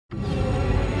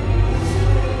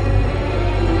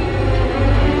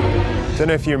Don't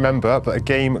know if you remember, but a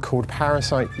game called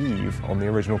Parasite Eve on the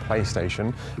original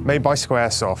PlayStation, made by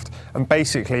Squaresoft. And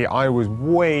basically, I was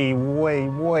way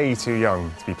too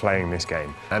young to be playing this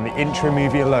game. And the intro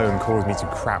movie alone caused me to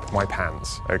crap my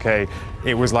pants, okay?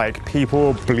 It was like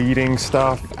people bleeding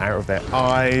stuff out of their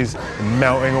eyes, and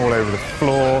melting all over the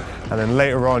floor. And then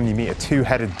later on, you meet a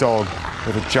two-headed dog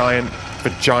with a giant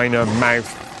vagina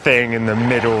mouth thing in the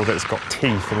middle that's got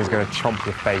teeth and is going to chomp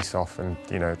your face off, and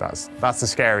you know, that's the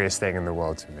scariest thing in the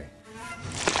world to me.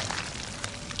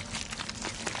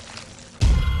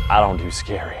 I don't do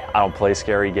scary. I don't play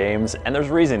scary games, and there's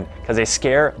a reason, because they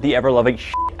scare the ever-loving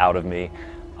shit out of me.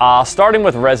 Starting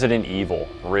with Resident Evil,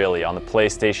 really, on the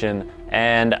PlayStation,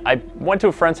 and I went to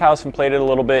a friend's house and played it a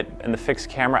little bit, and the fixed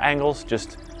camera angles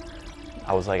just,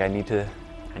 I was like, I need to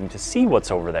see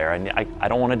what's over there. I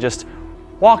don't want to just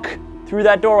walk through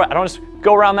that doorway. I don't just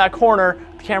go around that corner,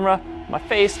 the camera, my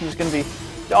face, and there's gonna be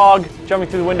dog jumping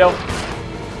through the window.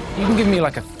 You can give me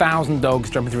like 1,000 dogs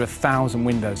jumping through 1,000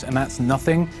 windows, and that's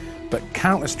nothing. But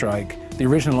Counter-Strike, the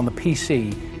original on the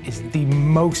PC, is the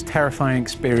most terrifying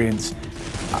experience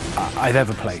I've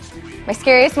ever played. My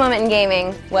scariest moment in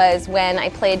gaming was when I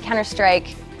played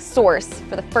Counter-Strike Source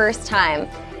for the first time,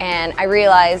 and I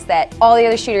realized that all the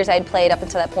other shooters I'd played up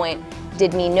until that point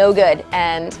did me no good,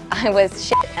 and I was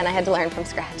shit, and I had to learn from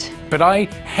scratch. But I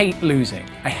hate losing.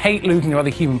 I hate losing to other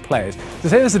human players. To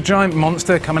say there's a giant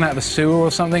monster coming out of the sewer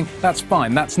or something, that's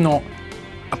fine. That's not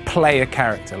a player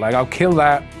character. Like, I'll kill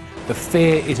that. The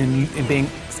fear is in being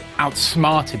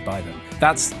outsmarted by them.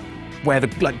 That's where the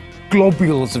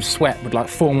globules of sweat would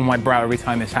form on my brow every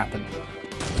time this happened.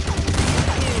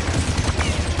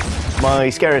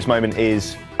 My scariest moment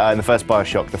is in the first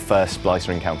Bioshock, the first splicer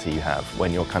encounter you have,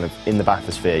 when you're kind of in the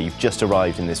bathysphere. You've just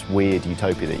arrived in this weird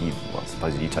utopia that well,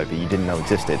 supposed utopia you didn't know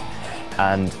existed,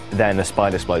 and then a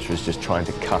spider splicer is just trying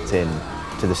to cut in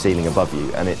to the ceiling above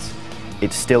you, and it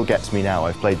still gets me now.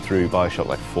 I've played through Bioshock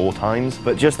like 4 times,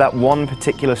 but just that one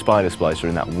particular spider splicer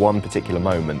in that one particular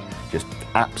moment just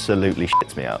absolutely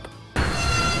shits me up.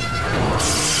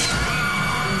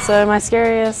 So my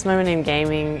scariest moment in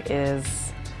gaming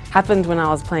happened when I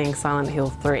was playing Silent Hill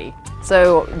 3.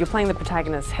 So you're playing the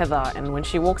protagonist Heather, and when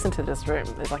she walks into this room,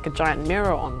 there's like a giant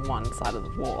mirror on one side of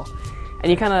the wall. And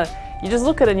you just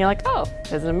look at it and you're like, oh,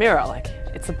 there's a mirror, like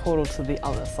it's a portal to the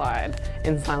other side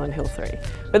in Silent Hill 3.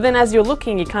 But then as you're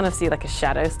looking, you kind of see like a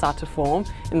shadow start to form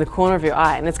in the corner of your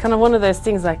eye. And it's kind of one of those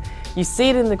things, like you see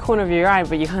it in the corner of your eye,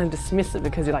 but you kind of dismiss it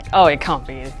because you're like, oh, it can't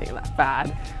be anything that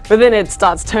bad. But then it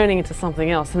starts turning into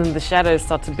something else, and then the shadows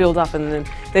start to build up, and then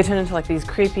they turn into like these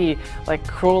creepy, like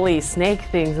crawly snake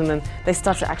things, and then they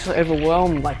start to actually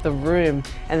overwhelm like the room,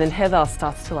 and then Heather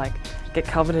starts to like get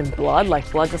covered in blood, like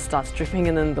blood just starts dripping,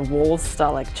 and then the walls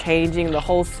start like changing, the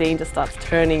whole scene just starts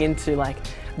turning into like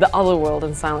the other world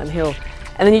in Silent Hill.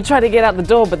 And then you try to get out the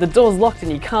door, but the door's locked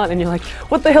and you can't, and you're like,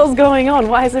 what the hell's going on?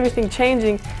 Why is everything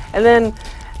changing? And then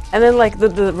like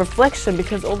the reflection,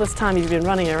 because all this time you've been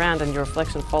running around and your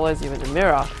reflection follows you in the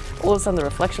mirror, all of a sudden the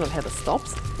reflection of Heather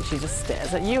stops and she just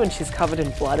stares at you, and she's covered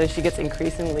in blood, and she gets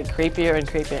increasingly creepier and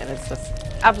creepier, and it's just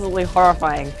absolutely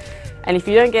horrifying. And if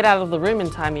you don't get out of the room in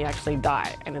time, you actually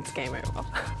die, and it's game over.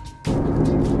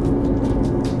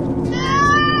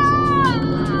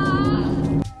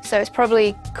 So it's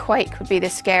probably Quake would be the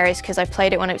scariest, because I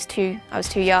played it when I was too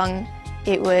young.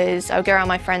 I would go around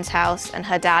my friend's house and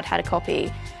her dad had a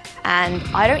copy, and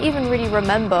I don't even really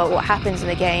remember what happens in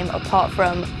the game apart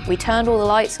from we turned all the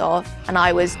lights off and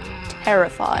I was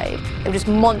terrified. They were just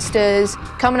monsters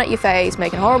coming at your face,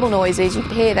 making horrible noises. You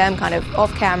could hear them kind of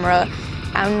off camera,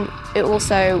 and it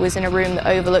also was in a room that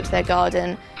overlooked their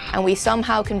garden, and we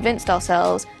somehow convinced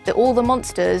ourselves that all the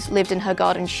monsters lived in her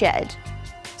garden shed.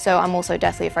 So I'm also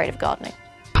deathly afraid of gardening.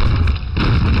 I'd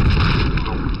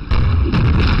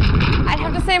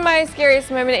have to say my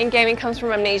scariest moment in gaming comes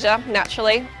from Amnesia,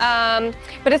 naturally.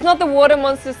 But it's not the water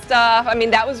monster stuff. I mean,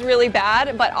 that was really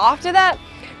bad, but after that,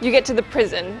 you get to the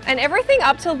prison. And everything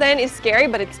up till then is scary,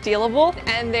 but it's dealable.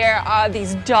 And there are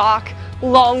these dark,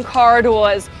 long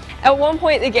corridors. At one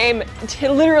point, the game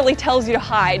literally tells you to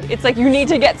hide. It's like, you need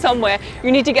to get somewhere.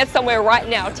 You need to get somewhere right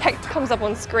now. Text comes up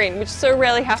on screen, which so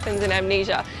rarely happens in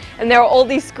Amnesia. And there are all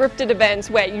these scripted events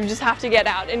where you just have to get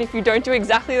out. And if you don't do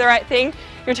exactly the right thing,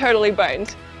 you're totally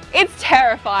boned. It's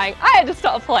terrifying. I had to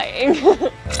stop playing.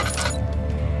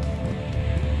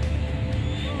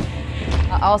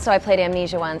 Also, I played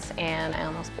Amnesia once and I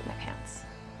almost pooped my pants.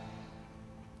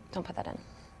 Don't put that in.